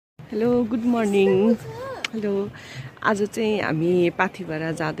Hello good morning hello आज चाहिँ हामी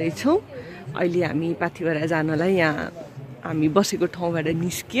पाथिभरा जाँदैछौँ अहिले हामी पाथिभरा जानलाई यहाँ हामी बसेको ठाउँबाट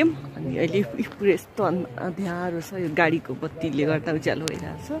निस्क्यौँ अनि अहिले पुरै यस्तो अँध्यारो छ यो गाडीको बत्तीले गर्दा उज्यालो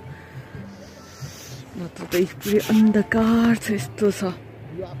भइरहेछ नत्र त पुरै अन्धकार छ यस्तो छ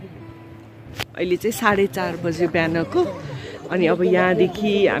अहिले चाहिँ 4:30 बजे बिहानको अनि अब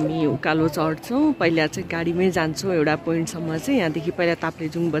यहाँदेखि हामी उकालो चढ्छौँ पहिला चाहिँ गाडीमै जान्छौँ एउटा पोइन्टसम्म चाहिँ यहाँदेखि पहिला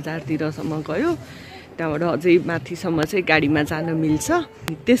ताप्लेजुङ बजारतिरसम्म गयो त्यहाँबाट अझै माथिसम्म चाहिँ गाडीमा जान मिल्छ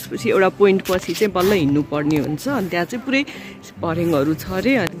त्यसपछि एउटा पोइन्ट पछि चाहिँ बल्ल हिँड्नु पर्ने हुन्छ अनि त्यहाँ चाहिँ पुरै भर्याङहरू छ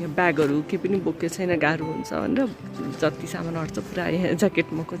अरे अनि ब्यागहरू केही पनि बोकेको छैन गाह्रो हुन्छ भनेर जति सामान अट्छ पुरा यहाँ ज्याकेट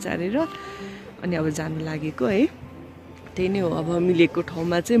मको चारेर अनि अब जानु लागेको है त्यही नै हो अब मिलेको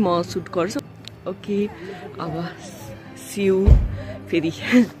ठाउँमा चाहिँ म सुट गर्छु ओके अब सी यू फेरि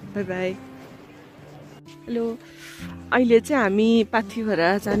बाई बाई हेलो अहिले चाहिँ हामी पाथिभरा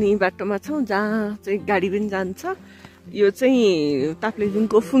जाने बाटोमा छौँ जहाँ चाहिँ गाडी पनि जान्छ यो चाहिँ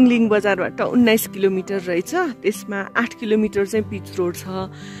ताप्लेजुङको फुङलिङ बजारबाट 19 किलोमिटर रहेछ त्यसमा 8 किलोमिटर चाहिँ पिच रोड छ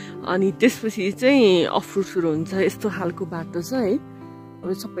अनि त्यसपछि चाहिँ अफ रोड सुरु हुन्छ यस्तो खालको बाटो छ है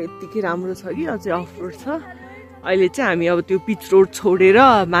अब सबै यत्तिकै राम्रो छ कि अझै अफ रोड छ अहिले चाहिँ हामी अब त्यो पिच रोड छोडेर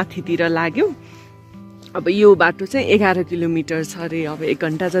माथितिर लाग्यौँ अब यो बाटो चाहिँ 11 किलोमिटर छ अरे अब 1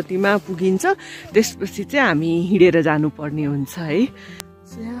 घन्टा जतिमा पुगिन्छ त्यसपछि चाहिँ हामी हिँडेर जानुपर्ने हुन्छ है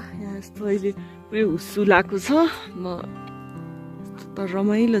यहाँ यस्तो अहिले पुरै हुस्सु लागेको छ म तर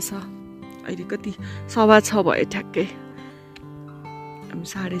रमाइलो छ अहिले कति 6:15 भयो ठ्याक्कै हामी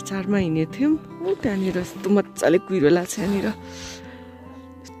 4:30 मा हिँडेको थियौँ त्यहाँनिर यस्तो मजाले कुहिरो लाग्छ यहाँनिर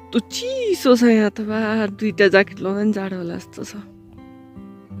यस्तो चिसो छ यहाँ त बा 2टा ज्याकेट लगाउन पनि जाडो होला जस्तो छ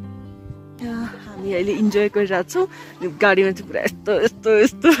हामी अहिले इन्जोय गरिरहेको छौँ गाडीमा चाहिँ पुरा यस्तो यस्तो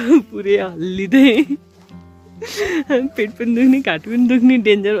यस्तो पुरै हल्लिँदै पेट पनि दुख्ने घाँटी पनि दुख्ने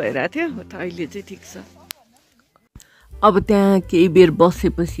डेन्जर भइरहेको थियो त अहिले चाहिँ ठिक छ अब त्यहाँ केही बेर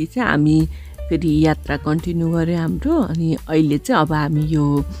बसेपछि चाहिँ हामी फेरि यात्रा कन्टिन्यू गऱ्यौँ हाम्रो अनि अहिले चाहिँ अब हामी यो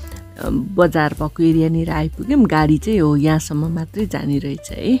बजार भएको एरियानिर आइपुग्यौँ गाडी चाहिँ हो यहाँसम्म मात्रै जाने रहेछ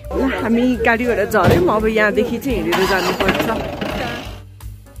है हामी गाडीबाट झऱ्यौँ अब यहाँदेखि चाहिँ हिँडेर जानुपर्छ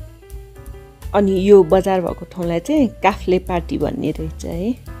अनि यो बजार भएको ठाउँलाई चाहिँ काफ्ले पार्टी भन्ने रहेछ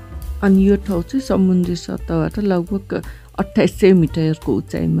है अनि यो ठाउँ चाहिँ समुद्री सतहबाट लगभग 2800 मिटरको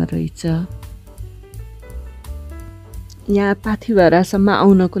उचाइमा रहेछ यहाँ पाथिभरासम्म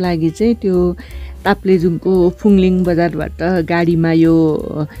आउनको लागि चाहिँ त्यो ताप्लेजुङको फुङलिङ बजारबाट गाडीमा यो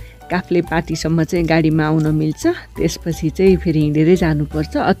काफ्ले पार्टीसम्म चाहिँ गाडीमा आउन मिल्छ त्यसपछि चाहिँ फेरि हिँडेरै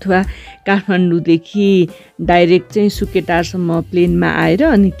जानुपर्छ अथवा काठमाडौँदेखि डाइरेक्ट चाहिँ सुकेटारसम्म प्लेनमा आएर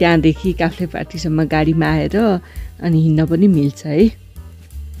अनि त्यहाँदेखि काफ्ले पार्टीसम्म गाडीमा आएर अनि हिँड्न पनि मिल्छ है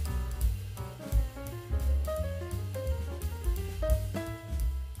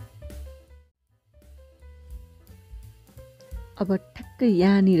अब ठ्याक्कै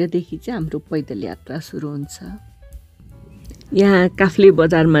यहाँनिरदेखि चाहिँ हाम्रो पैदल यात्रा सुरु हुन्छ यहाँ काफ्ले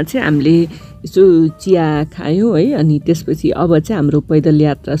बजारमा चाहिँ हामीले यसो चिया खायौँ है अनि त्यसपछि अब चाहिँ हाम्रो पैदल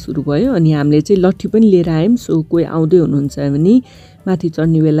यात्रा सुरु भयो अनि हामीले चाहिँ लट्ठी पनि लिएर आयौँ सो कोही आउँदै हुनुहुन्छ भने माथि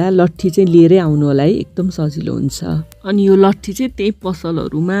चढ्ने बेला लट्ठी चाहिँ लिएरै आउनु होला है एकदम सजिलो हुन्छ अनि यो लट्ठी चाहिँ त्यही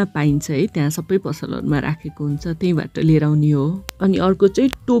पसलहरूमा पाइन्छ है त्यहाँ सबै पसलहरूमा राखेको हुन्छ त्यहीबाट लिएर आउने हो अनि अर्को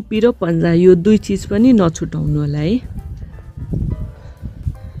चाहिँ टोपी र पन्जा यो 2 चिज पनि नछुटाउनु होला है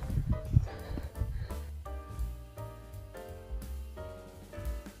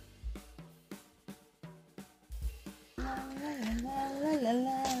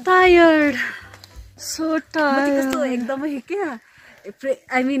tired so tired कस्तो एकदमै क्या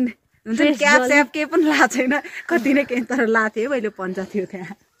आई मिन हुन्छ नि क्याप स्याप के पनि ला छैन कति नै के तर ला थियो मैले पन्जा थियो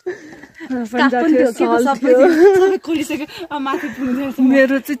त्यहाँ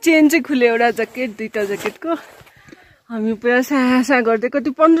मेरो चाहिँ चेन चाहिँ खुल्यो एउटा ज्याकेट 2टा ज्याकेटको हामी पुरा सासा गर्दै कति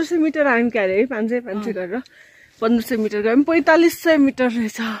 1500 मिटर आयौँ क्यारे है 500 गरेर 1500 मिटर गयौँ 4500 मिटर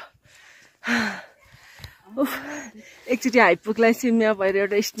रहेछ एकचोटि आइपुग्लाई सिम्या भएर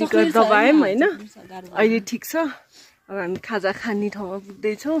एउटा स्निकर दबायौँ होइन अहिले ठिक छ अब हामी खाजा खाने ठाउँमा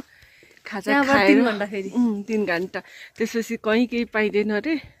पुग्दैछौँ खाजा खाएर 3 घन्टा त्यसपछि कहीँ केही पाइँदैन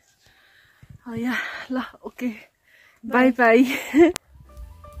अरे ल ओके बाई बाई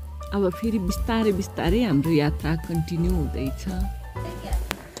अब फेरि बिस्तारै बिस्तारै हाम्रो यात्रा कन्टिन्यू हुँदैछ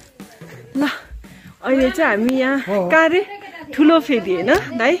ल अहिले चाहिँ हामी यहाँ कारे ठुलो फेदी होइन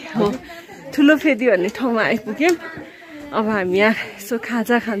दाइ हो ठुलो फेदी भन्ने ठाउँमा आइपुग्यौँ अब हामी यहाँ यसो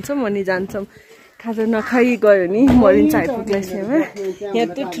खाजा खान्छौँ अनि जान्छौँ खाजा नखाइ गयो नि मरिन्छ आइपुग्ला सेमा यहाँ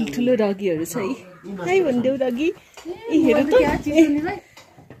त ठुल्ठुलो रगीहरू छ है है भनिदेऊ रगी ए हेर त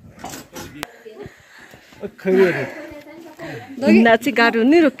हिँड्दा चाहिँ गाह्रो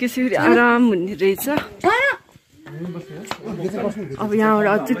हुने रोकिएपछि फेरि आराम हुने रहेछ अब यहाँबाट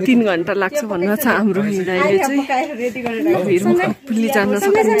अझै 3 घन्टा लाग्छ भन्न छ हाम्रो हिँडाइले चाहिँ पुली जान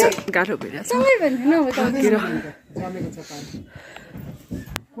सकिन्छ गाह्रो भइरहेछ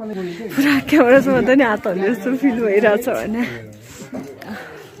पुरा क्यामेरासम्म त नि हात हाल्ने जस्तो फिल भइरहेछ भने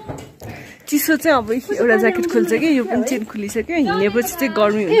चिसो चाहिँ अब एउटा ज्याकेट खोल्छ कि यो पनि चेन खुलिसक्यो हिँडेपछि चाहिँ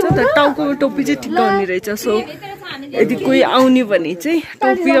गर्मी हुन्छ तर टाउको टोपी चाहिँ ठिक्क हुने रहेछ सो यदि कोही आउने भने चाहिँ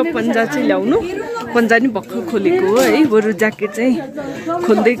टोपी र पन्जा चाहिँ ल्याउनु पन्जा नि भक्कु खोलेको हो है बरु ज्याकेट चाहिँ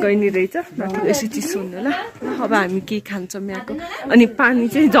खोल्दै गइने रहेछ नत्र यसो चिसो हुनु होला अब हामी के खान्छौँ यहाँको अनि पानी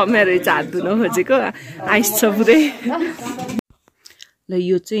चाहिँ जम्या रहेछ हात धुन खोजेको आइस छ पुरै ल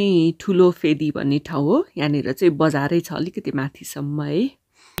यो चाहिँ ठुलो फेदी भन्ने ठाउँ हो यहाँनिर चाहिँ बजारै छ अलिकति माथिसम्म है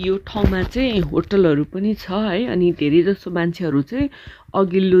यो ठाउँमा चाहिँ होटलहरू पनि छ है अनि धेरै जसो मान्छेहरू चाहिँ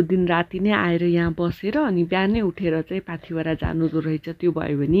अघिल्लो दिन राति नै आएर यहाँ बसेर अनि बिहानै उठेर चाहिँ पाथिभरा जानुदो रहेछ त्यो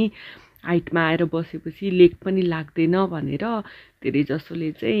भयो भने हाइटमा आएर बसेपछि लेक पनि लाग्दैन भनेर धेरै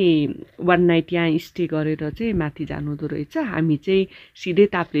जसोले चाहिँ 1 नाइट यहाँ स्टे गरेर चाहिँ माथि जानुदो रहेछ हामी चाहिँ सिधै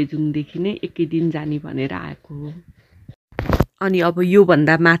ताप्लेजुङदेखि नै एकै दिन जाने भनेर आएको हो अनि अब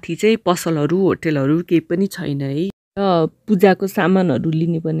योभन्दा माथि चाहिँ पसलहरू होटेलहरू केही पनि छैन है पूजाको सामानहरू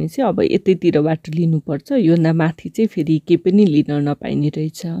लिने भने चाहिँ अब यतैतिरबाट लिनुपर्छ योभन्दा माथि चाहिँ फेरि केही पनि लिन नपाइने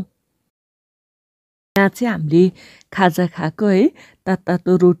रहेछ यहाँ चाहिँ हामीले खाजा खाएको है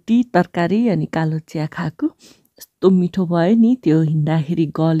तातो रोटी तरकारी अनि कालो चिया खाएको यस्तो मिठो भयो नि त्यो हिँड्दाखेरि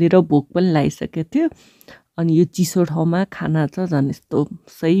गलेर भोक पनि लागिसकेको थियो अनि यो चिसो ठाउँमा खाना छ झन् यस्तो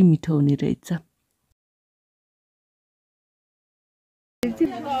सही मिठो हुने रहेछ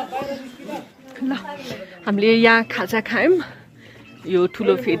ल हामीले यहाँ खाजा खायौँ यो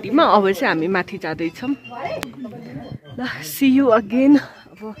ठुलो फेदीमा अब चाहिँ हामी माथि जाँदैछौँ ल सी यू अगेन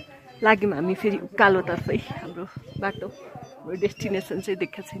अब लाग्यौँ हामी फेरि उकालोतर्फै हाम्रो बाटो हाम्रो डेस्टिनेसन चाहिँ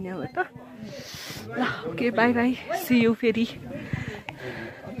देखेको छैन यहाँबाट ल okay by by C you फेरि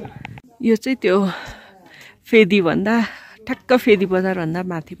यो चाहिँ त्यो फेदीभन्दा ठ्याक्क फेदी बजारभन्दा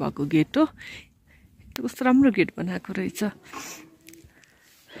माथि भएको गेट हो कस्तो राम्रो गेट बनाएको रहेछ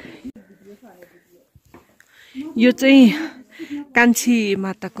यो चाहिँ कान्छी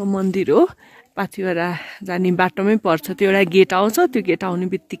माताको मन्दिर हो पाथिभरा जाने बाटोमै पर्छ त्यो एउटा गेट आउँछ त्यो गेट आउने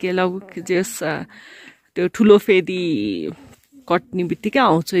बित्तिकै लगभग जस त्यो ठुलो फेदी कट्ने बित्तिकै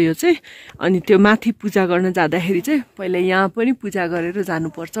आउँछ यो चाहिँ अनि त्यो माथि पूजा गर्न जाँदाखेरि चाहिँ पहिला यहाँ पनि पूजा गरेर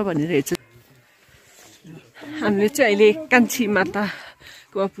जानुपर्छ भन्ने रहेछ हामीले चाहिँ अहिले कान्छी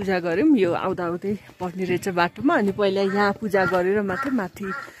माताको पूजा गऱ्यौँ यो आउँदा आउँदै पर्ने रहेछ बाटोमा अनि पहिला यहाँ पूजा गरेर मात्रै माथि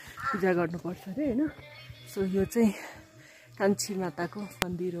पूजा गर्नुपर्छ अरे होइन सो यो चाहिँ कान्छी माताको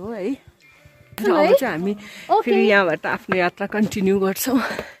मन्दिर हो है र अब चाहिँ हामी फेरि यहाँबाट आफ्नो यात्रा कन्टिन्यू गर्छौँ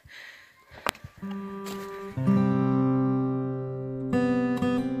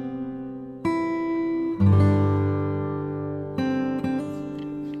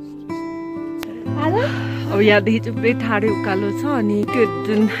अब यहाँदेखि चाहिँ पुरै ठाडै उकालो छ अनि त्यो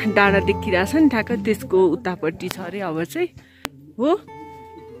जुन डाँडा देखिरहेछ नि ठ्याक्क त्यसको उतापट्टि छ अरे अब चाहिँ हो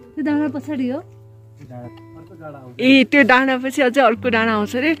त्यो डाँडा पछाडि हो ए त्यो डाँडापछि अझै अर्को डाँडा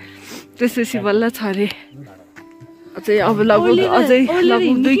आउँछ अरे त्यसपछि बल्ल छ अरे अझै अब लगभग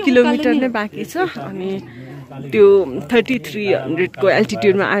 2 किलोमिटर नै बाँकी छ अनि त्यो 3300 को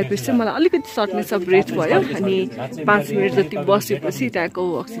एल्टिट्युडमा आएपछि चाहिँ मलाई अलिकति सर्टनेस अफ ब्रेथ भयो अनि 5 मिनट जति बसेपछि त्यहाँको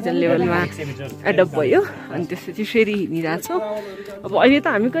अक्सिजन लेभलमा एडप्ट भयो अनि त्यसपछि फेरि हिँडिरहेछौँ अब अहिले त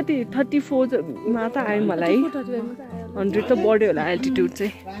हामी कति 34मा त आयौँ मलाई 100 त बढ्यो होला एल्टिट्युड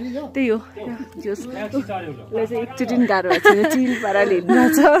चाहिँ त्यही हो यसलाई चाहिँ एकचोटि नि गाह्रो भएको छैन चिल पाराले हिँड्नु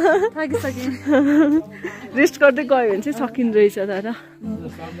छ रेस्ट गर्दै गयो भने चाहिँ सकिँदो रहेछ तर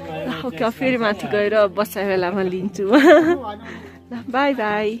ओके फेरि माथि गएर बस्दा बेलामा लिन्छु बाई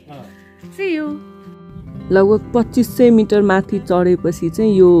बाई सी यू लगभग 2500 मिटर माथि चढेपछि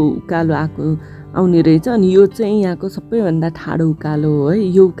चाहिँ यो उकालो आउने रहेछ अनि यो चाहिँ यहाँको सबैभन्दा ठाडो उकालो हो है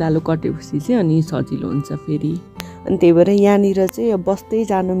यो उकालो कटेपछि चाहिँ अनि सजिलो हुन्छ फेरि अनि त्यही भएर यहाँनिर चाहिँ बस्दै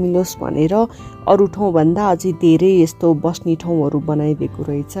जानु मिलोस् भनेर अरू ठाउँभन्दा अझै धेरै यस्तो बस्ने ठाउँहरू बनाइदिएको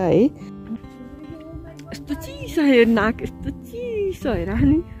रहेछ है यस्तो चिसो यो नाक यस्तो चिसो हेर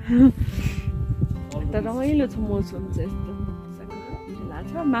नि तर रमाइलो छ मौसम चाहिँ यस्तो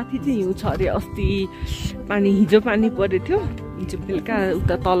लाग्छ माथि चाहिँ हिउँ छ अरे अस्ति हिजो पानी परेको थियो हिजो बेलुका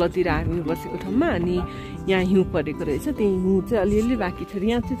उता तलतिर हामी बसेको ठाउँमा अनि यहाँ हिउँ परेको रहेछ त्यही हिउँ चाहिँ अलिअलि बाँकी छ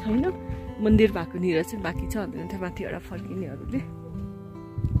यहाँ चाहिँ छैन मन्दिर भएकोनिर चाहिँ बाँकी छ अन्त माथिबाट फर्किनेहरूले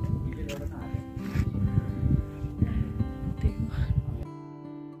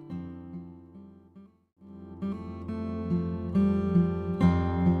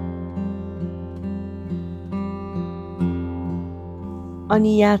अनि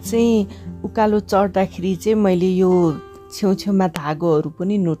यहाँ चाहिँ उकालो चढ्दाखेरि चाहिँ मैले यो छेउछेउमा धागोहरू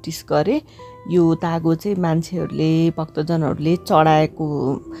पनि नोटिस गरेँ। यो धागो चाहिँ मान्छेहरूले भक्तजनहरूले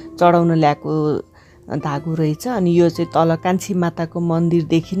चढाउन ल्याएको धागो रहेछ। अनि यो चाहिँ तल कान्छी माताको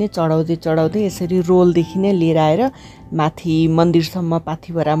मन्दिरदेखि नै चढाउँदै यसरी रोलदेखि नै लिएर आएर माथि मन्दिरसम्म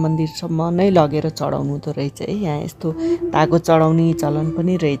पाथिभरा मन्दिरसम्म नै लगेर चढाउनु हुँदो रहेछ है। यहाँ यस्तो धागो चढाउने चलन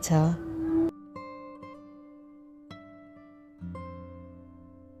पनि रहेछ।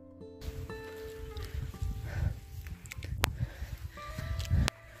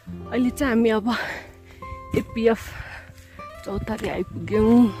 अहिले चाहिँ हामी अब एपिएफ चौतारी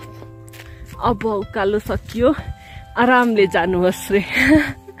आइपुग्यौँ। अब उकालो सकियो, आरामले जानुहोस् रे।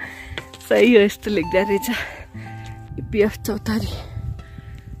 सही हो, यस्तो लेख्दा रहेछ एपिएफ चौतारी।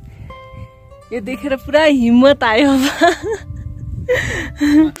 यो देखेर पुरा हिम्मत आयो।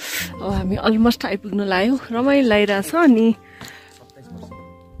 अब हामी अलमोस्ट आइपुग्न लाग्यो, रमाइलो लागिरहेछ। अनि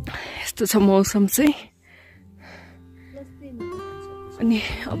यस्तो छ मौसम चाहिँ। अनि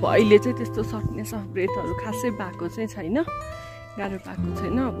अब अहिले चाहिँ त्यस्तो सर्टनेस अफ ब्रेथहरू खासै भएको चाहिँ छैन, गाह्रो भएको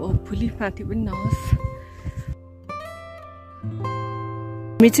छैन। अब होपफुली माथि पनि नहोस्।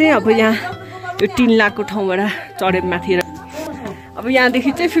 हामी चाहिँ अब यहाँ यो 3 लाखको ठाउँबाट चढ्यौँ माथि। अब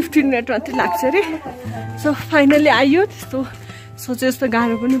यहाँदेखि चाहिँ 15 मिनट मात्रै लाग्छ अरे। सो फाइनली आइयो। त्यस्तो सोचे जस्तो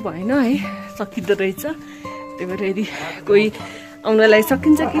गाह्रो पनि भएन है, सकिँदो रहेछ। त्यही भएर यदि कोही आउनलाई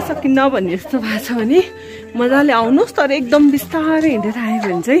सकिन्छ कि सकिन्न भन्ने जस्तो भएको छ भने मजाले आउनुहोस्। तर एकदम बिस्तारै हिँडेर आयो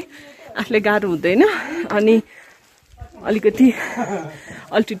भने चाहिँ आफूले गाह्रो हुँदैन। अनि अलिकति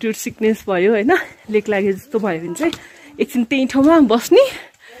अल्टिट्युड सिकनेस भयो होइन, लेक लागे जस्तो भयो भने चाहिँ एकछिन त्यही ठाउँमा बस्ने।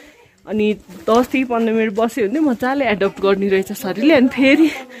 अनि 10 देखि 15 मिनट बस्यो भने मजाले एडप्ट गर्ने रहेछ शरीरले। अनि फेरि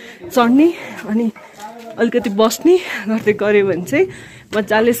चढ्ने अनि अलिकति बस्ने गर्दै गऱ्यो भने चाहिँ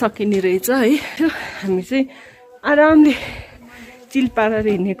मजाले सकिने रहेछ है। हामी चाहिँ आरामले चिल पारेर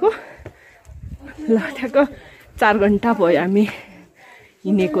हिँडेको। ल ठ्याक्क 4 घन्टा भयो हामी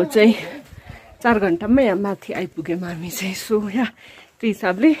हिँडेको चाहिँ। 4 घन्टामै यहाँ माथि आइपुग्यौँ हामी चाहिँ। सो यहाँ त्यो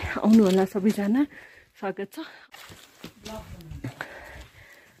हिसाबले आउनु होला सबैजना, स्वागत छ।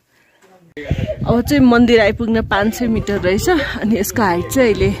 अब चाहिँ मन्दिर आइपुग्न 500 मिटर रहेछ। अनि यसको हाइट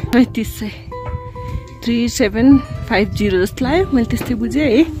चाहिँ अहिले 3750 जस्तो लाग्यो, मैले त्यस्तै बुझेँ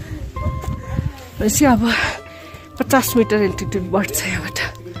है। भनेपछि अब 50 मिटर एल्टिट्युड बढ्छ यहाँबाट।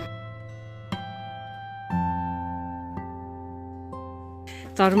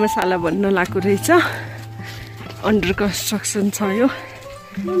 धर्मशाला भन्न लागेको रहेछ, अन्डर कन्स्ट्रक्सन छ यो।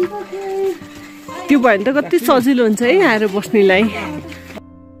 त्यो भयो भने त कति सजिलो हुन्छ है आएर बस्नेलाई।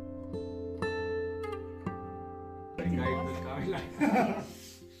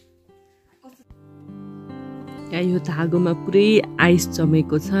 यहाँ यो धागोमा पुरै आइस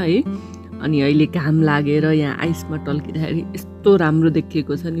जमेको छ है। अनि अहिले घाम लागेर यहाँ आइसमा टल्किँदाखेरि यस्तो राम्रो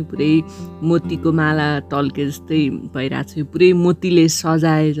देखिएको छ नि, पुरै मोतीको माला टल्के जस्तै भइरहेको छ। यो पुरै मोतीले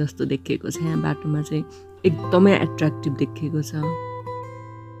सजाए जस्तो देखिएको छ। यहाँ बाटोमा चाहिँ एकदमै एट्र्याक्टिभ देखिएको छ।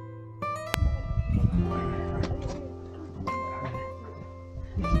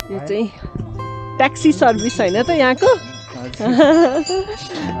 यो चाहिँ ट्याक्सी सर्भिस होइन त यहाँको?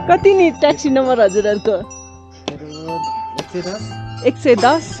 कति नि ट्याक्सी नम्बर हजुरहरूको?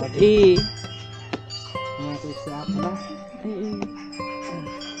 110। ए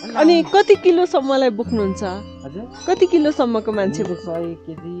अनि कति किलोसम्मलाई बोक्नुहुन्छ? कति किलोसम्मको मान्छे बोक्छ? 100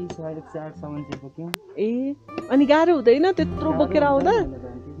 केजी 100 बोक्यौँ। ए अनि गाह्रो हुँदैन त्यत्रो बोकेर आउँदा?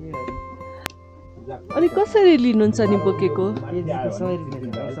 अनि कसरी लिनुहुन्छ नि बोकेको?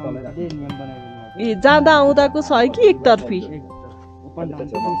 ए जाँदा आउँदाको 100 कि एकतर्फी?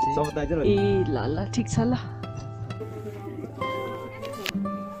 ए ल ल ठिक छ ल।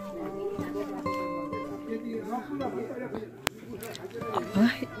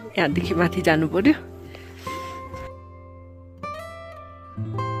 यहाँदेखि माथि जानु पर्यो।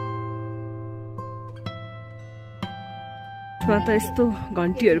 त यस्तो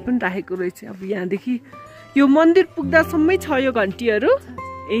घन्टीहरू पनि राखेको रहेछ। अब यहाँदेखि यो मन्दिर पुग्दासम्मै छ यो घन्टीहरू।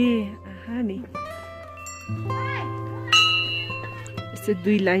 ए आहा नि यस्तै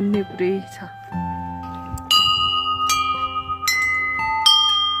 2 लाइन नै पुरै छ।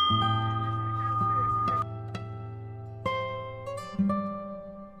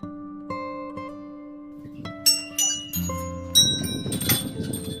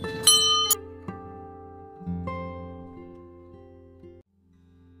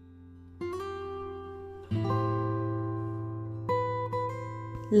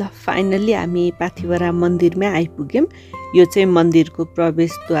 ल फाइनल्ली हामी पाथिभरा मन्दिरमै आइपुग्यौँ। यो चाहिँ मन्दिरको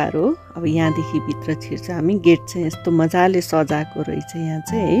प्रवेशद्वार हो। अब यहाँदेखि भित्र छिर्छ हामी। गेट चाहिँ यस्तो मजाले सजाएको रहेछ यहाँ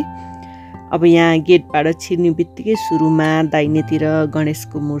चाहिँ है। अब यहाँ गेटबाट छिर्ने बित्तिकै सुरुमा दाहिनेतिर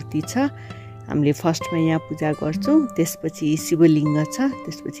गणेशको मूर्ति छ। हामीले फर्स्टमा यहाँ पूजा गर्छौँ, त्यसपछि शिवलिङ्ग छ,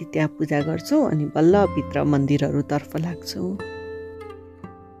 त्यसपछि त्यहाँ पूजा गर्छौँ अनि बल्ल भित्र मन्दिरहरूतर्फ लाग्छौँ।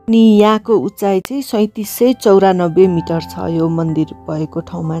 अनि यहाँको उचाइ चाहिँ 3794 मिटर छ यो मन्दिर भएको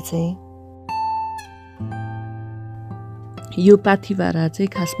ठाउँमा चाहिँ। यो पाथिभारा चाहिँ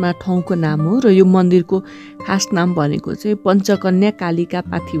खासमा ठाउँको नाम हो र यो मन्दिरको खास नाम भनेको चाहिँ पञ्चकन्या कालिका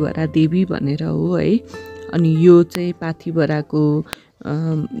पाथिभरा देवी भनेर हो है। अनि यो चाहिँ पाथिभराको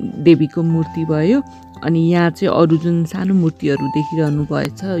देवीको मूर्ति भयो। अनि यहाँ चाहिँ अरू जुन सानो मूर्तिहरू देखिरहनु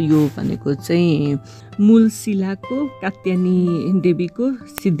भएछ यो भनेको चाहिँ मूल शिलाको कात्यानी देवीको,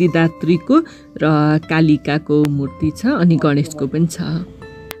 सिद्धिदात्रीको र कालिकाको मूर्ति छ अनि गणेशको पनि छ।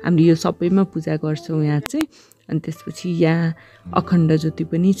 हामीले यो सबैमा पूजा गर्छौँ यहाँ चाहिँ। अनि त्यसपछि यहाँ अखण्ड ज्योति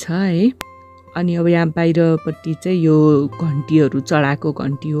पनि छ है। अनि अब यहाँ बाहिरपट्टि चाहिँ यो घन्टीहरू चढाएको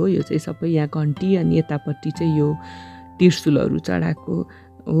घन्टी हो, यो चाहिँ सबै यहाँ घन्टी। अनि यतापट्टि चाहिँ यो त्रिशूलहरू चढाएको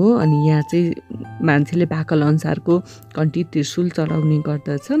हो। अनि यहाँ चाहिँ मान्छेले भाकल अनुसारको घन्टी त्रिशूल चढाउने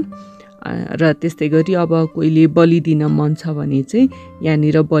गर्दछन्। र त्यस्तै गरी अब कोहीले बलि दिन मन छ भने चाहिँ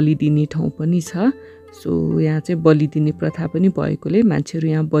यहाँनिर बलि दिने ठाउँ पनि छ। सो यहाँ चाहिँ बलि दिने प्रथा पनि भएकोले मान्छेहरू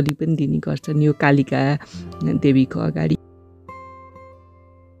यहाँ बलि पनि दिने गर्छन् यो कालिका देवीको अगाडि।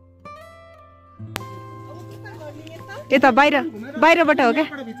 यता बाहिरबाट हो क्या?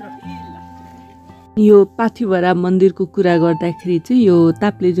 यो पाथिभरा मन्दिरको कुरा गर्दाखेरि चाहिँ यो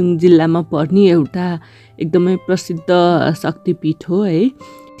ताप्लेजुङ जिल्लामा पर्ने एउटा एकदमै प्रसिद्ध शक्तिपीठ हो है।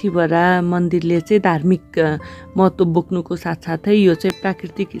 पाथिभरा मन्दिरले चाहिँ धार्मिक महत्त्व बोक्नुको साथसाथै यो चाहिँ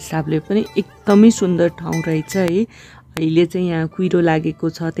प्राकृतिक हिसाबले पनि एकदमै सुन्दर ठाउँ रहेछ है। अहिले चाहिँ यहाँ कुहिरो लागेको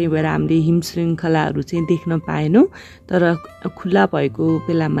छ, त्यही भएर हामीले हिम श्रृङ्खलाहरू चाहिँ देख्न पाएनौँ। तर खुल्ला भएको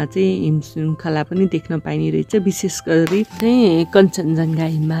बेलामा चाहिँ हिम श्रृङ्खला पनि देख्न पाइने रहेछ, विशेष गरी चाहिँ कञ्चनजङ्घा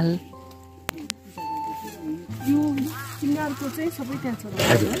हिमाल। यो सिङ्गारको चाहिँ सबै त्यहाँ छ।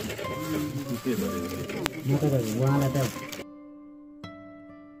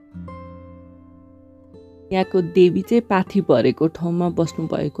 यहाँको देवी चाहिँ पाथी भरेको ठाउँमा बस्नु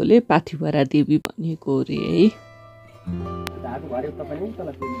भएकोले पाथिभरा देवी भनिएको अरे है।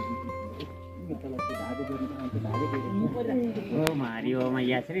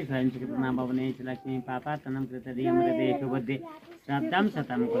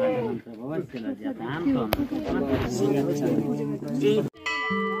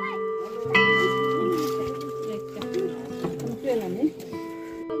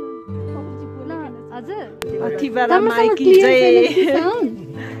 पाथिभरा माइकी जय।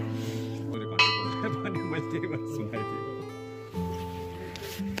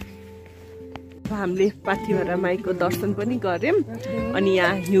 हामीले पाथिभरा माईको दर्शन पनि गऱ्यौँ अनि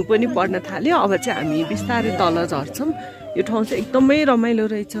यहाँ हिउँ पनि पर्न थाल्यो। अब चाहिँ हामी बिस्तारै तल झर्छौँ। यो ठाउँ चाहिँ एकदमै रमाइलो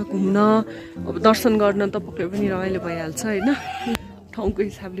रहेछ घुम्न। अब दर्शन गर्न त पक्कै पनि रमाइलो भइहाल्छ होइन, ठाउँको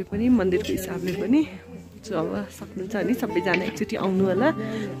हिसाबले पनि मन्दिरको हिसाबले पनि। सो अब सक्नुहुन्छ नि सबैजना एकचोटि आउनु होला।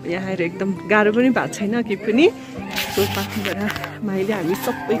 यहाँ आएर एकदम गाह्रो पनि भएको छैन केही पनि। सो पाथिभरा माईले हामी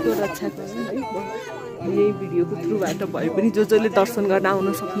सबैको रक्षा गर्छन् है। यही भिडियोको थ्रुबाट भए पनि जसले दर्शन गर्न आउन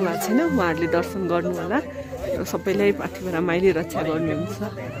सक्नु भएको छैन उहाँहरूले दर्शन गर्नु होला र सबैलाई पाथिभरा माईले रक्षा गर्नुहुन्छ।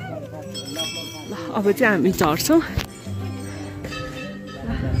 ल अब चाहिँ हामी झर्छौँ।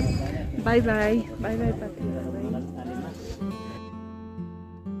 By by by by Pathibhara my.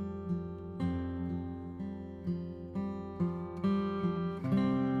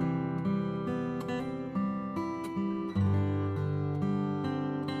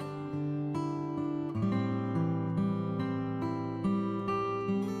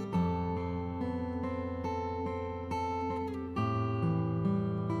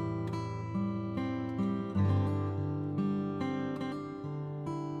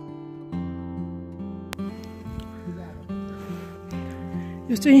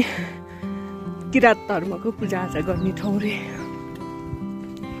 यो चाहिँ किरात धर्मको पूजाआजा गर्ने ठाउँ रे।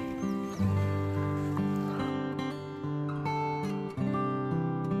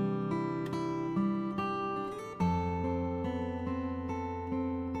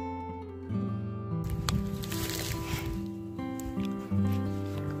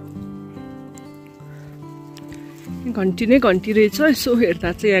 घन्टी नै घन्टी रहेछ। यसो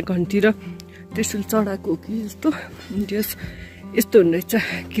हेर्दा चाहिँ यहाँ घन्टी र त्रिशूल चढाएको हो कि यस्तो यस्तो हुने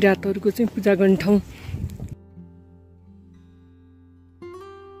रहेछ किरातहरूको चाहिँ पूजा गर्ने ठाउँ।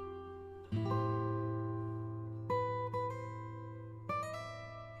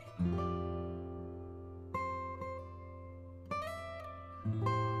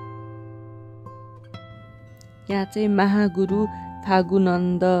 यहाँ चाहिँ महागुरु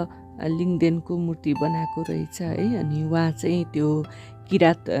फागुनन्द लिङ्गदेनको मूर्ति बनाएको रहेछ है। अनि उहाँ चाहिँ त्यो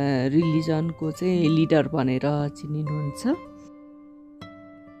किरात रिलिजनको चाहिँ लिडर भनेर चिनिनुहुन्छ।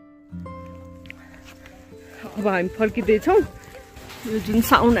 अब हामी फर्किँदैछौँ। यो जुन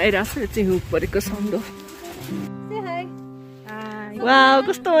साउन्ड आइरहेको छ यो चाहिँ हिउँ परेको साउन्ड हो। वाउ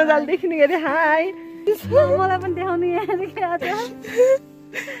कस्तो मजाले देखिने गरे। हाई मलाई पनि देखाउनु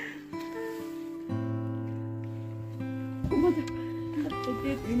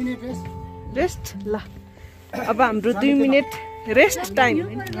रेस्ट ल अब हाम्रो 2 मिनट रेस्ट टाइम।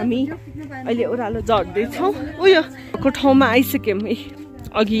 हामी अहिले ओह्रालो झर्दैछौँ। उयो ठाउँमा आइसक्यौँ।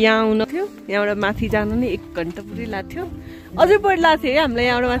 अघि यहाँ आउनु थियो, यहाँबाट माथि जानु नै 1 घन्टा पुरै लाग्थ्यो। अझै बढी लाग्थ्यो है हामीलाई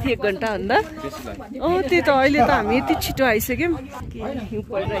यहाँबाट माथि 1 घन्टा भन्दा। त्यही त अहिले त हामी यति छिटो आइसक्यौँ। हिउँ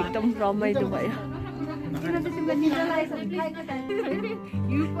परेर एकदम रमाइलो भयो।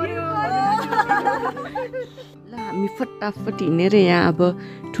 ल हामी फटाफट हिँडेर यहाँ अब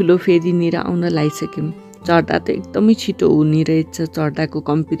ठुलो फेदीनिर आउन लागिसक्यौँ। चढ्दा त एकदमै छिटो हुने रहेछ चढ्दाको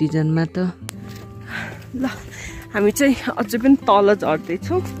कम्पेरिजनमा त। ल हामी चाहिँ अझै पनि तल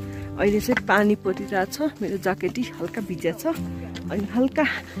झर्दैछौँ। अहिले चाहिँ पानी परिरहेछ। मेरो ज्याकेटै हल्का भिजेको छ अनि हल्का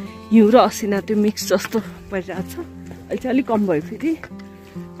हिउँ र असिना त्यो मिक्स जस्तो परिरहेछ। अहिले चाहिँ अलिक कम भयो फेरि।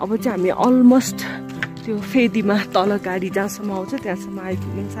 अब चाहिँ हामी अलमोस्ट त्यो फेदीमा तल गाडी जहाँसम्म आउँछ त्यहाँसम्म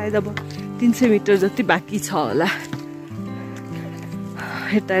आइपुग्यौँ। सायद अब 300 मिटर जति बाँकी छ होला।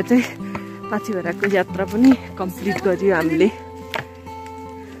 यता चाहिँ पाथिभराको यात्रा पनि कम्प्लिट गर्यो हामीले।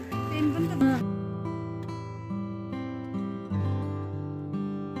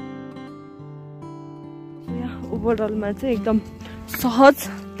 ओभरअलमा चाहिँ एकदम सहज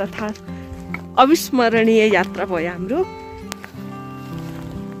तथा अविस्मरणीय यात्रा भयो हाम्रो।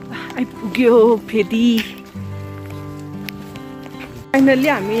 आइपुग्यो फेदी। फाइनल्ली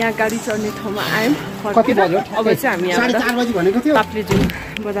हामी यहाँ गाडी चढ्ने ठाउँमा आयौँ फर्केर। अब चाहिँ हामी ताप्लेजुङ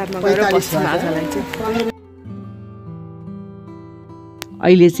बजारमा गएर बस्छौँ आजलाई चाहिँ।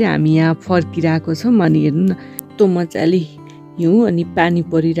 अहिले चाहिँ हामी यहाँ फर्किरहेको छौँ। अनि हेर्नु न यस्तो मजाले हिउँ अनि पानी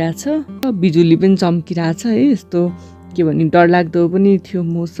परिरहेछ। बिजुली पनि चम्किरहेछ है। यस्तो के भन्ने डरलाग्दो पनि थियो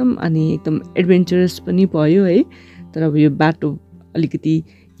मौसम अनि एकदम एडभेन्चरस पनि भयो है। तर अब यो बाटो अलिकति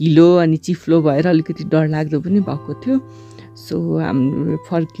हिलो अनि चिफ्लो भएर अलिकति डरलाग्दो पनि भएको थियो। सो हाम्रो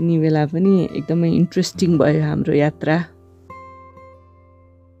फर्किने बेला पनि एकदमै इन्ट्रेस्टिङ भयो हाम्रो यात्रा।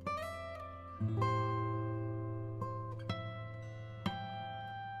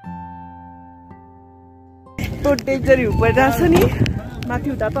 डेन्जर हिउँ परिरहेको छ नि। माथि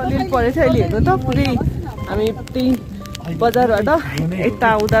उता त अलिअलि परेको थियो। अहिले हेर्नु त पुरै हामी त्यही बजारबाट यता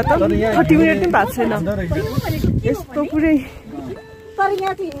आउँदा त 30 मिनट पनि भएको छैन। यस्तो पुरै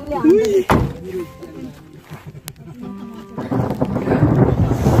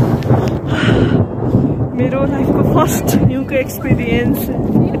मेरो लाइफको फर्स्ट हिउँको एक्सपिरियन्स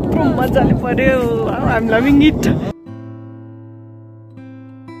यत्रो मजाले पर्यो। आइ एम लभिङ इट।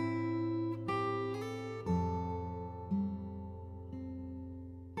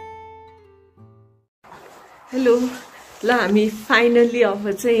 हेलो ल हामी फाइनल्ली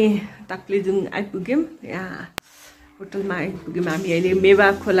अब चाहिँ ताप्लेजुङ आइपुग्यौँ। यहाँ होटलमा आइपुग्यौँ हामी। अहिले मेवा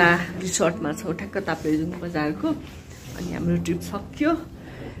खोला रिसोर्टमा छौँ ठ्याक्क ताप्लेजुङ बजारको। अनि हाम्रो ट्रिप सक्यो।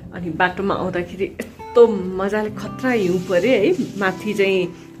 अनि बाटोमा आउँदाखेरि यस्तो मजाले खतरा हिउँ पऱ्यो है। माथि चाहिँ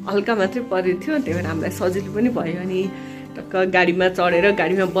हल्का मात्रै परेको थियो। त्यही भएर हामीलाई सजिलो पनि भयो। अनि टक्क गाडीमा चढेर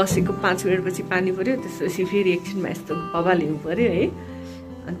गाडीमा बसेको 5 मिनटपछि पानी पऱ्यो। त्यसपछि फेरि एकछिनमा यस्तो बबाल हिउँ पऱ्यो है।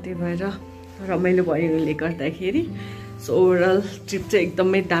 अनि त्यही भएर रमाइलो भयो यसले गर्दाखेरि। सो ओभरअल ट्रिप चाहिँ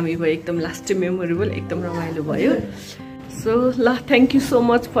एकदमै दामी भयो। एकदम लास्ट मेमोरेबल एकदम रमाइलो भयो। सो ल thank you so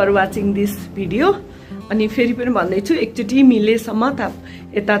much for watching this video. अनि फेरि पनि भन्दैछु एकचोटि मिलेसम्म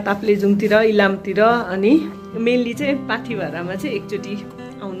यता ताप्लेजुङतिर इलामतिर अनि मेनली चाहिँ पाथिभरामा चाहिँ एकचोटि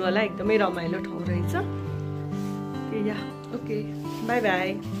आउनु होला। एकदमै रमाइलो ठाउँ रहेछ। Okay by by.